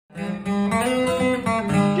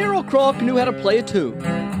Bronk knew how to play a tune.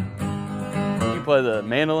 He plays the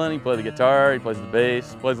mandolin, he plays the guitar, he plays the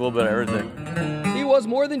bass, plays a little bit of everything. He was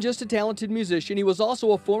more than just a talented musician. He was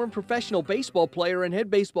also a former professional baseball player and head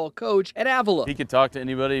baseball coach at Avila. He could talk to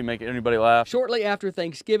anybody, make anybody laugh. Shortly after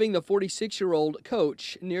Thanksgiving, the 46-year-old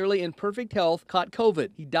coach, nearly in perfect health, caught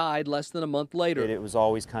COVID. He died less than a month later. It was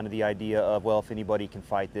always kind of the idea of, well, if anybody can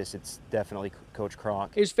fight this, it's definitely Coach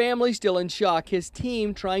Kronk. His family still in shock. His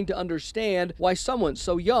team trying to understand why someone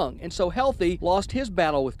so young and so healthy lost his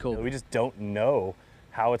battle with COVID. We just don't know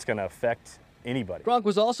how it's going to affect anybody. Kronk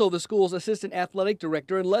was also the school's assistant athletic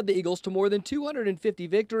director and led the Eagles to more than 250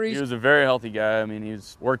 victories. He was a very healthy guy. I mean,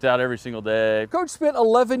 he's worked out every single day. Coach spent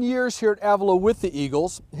 11 years here at Avila with the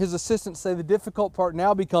Eagles. His assistants say the difficult part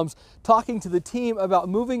now becomes talking to the team about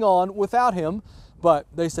moving on without him. But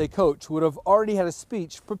they say Coach would have already had a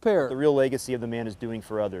speech prepared. The real legacy of the man is doing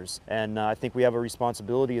for others. And I think we have a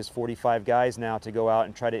responsibility as 45 guys now to go out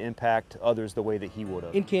and try to impact others the way that he would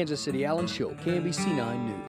have. In Kansas City, Alan Show, KMBC 9 News.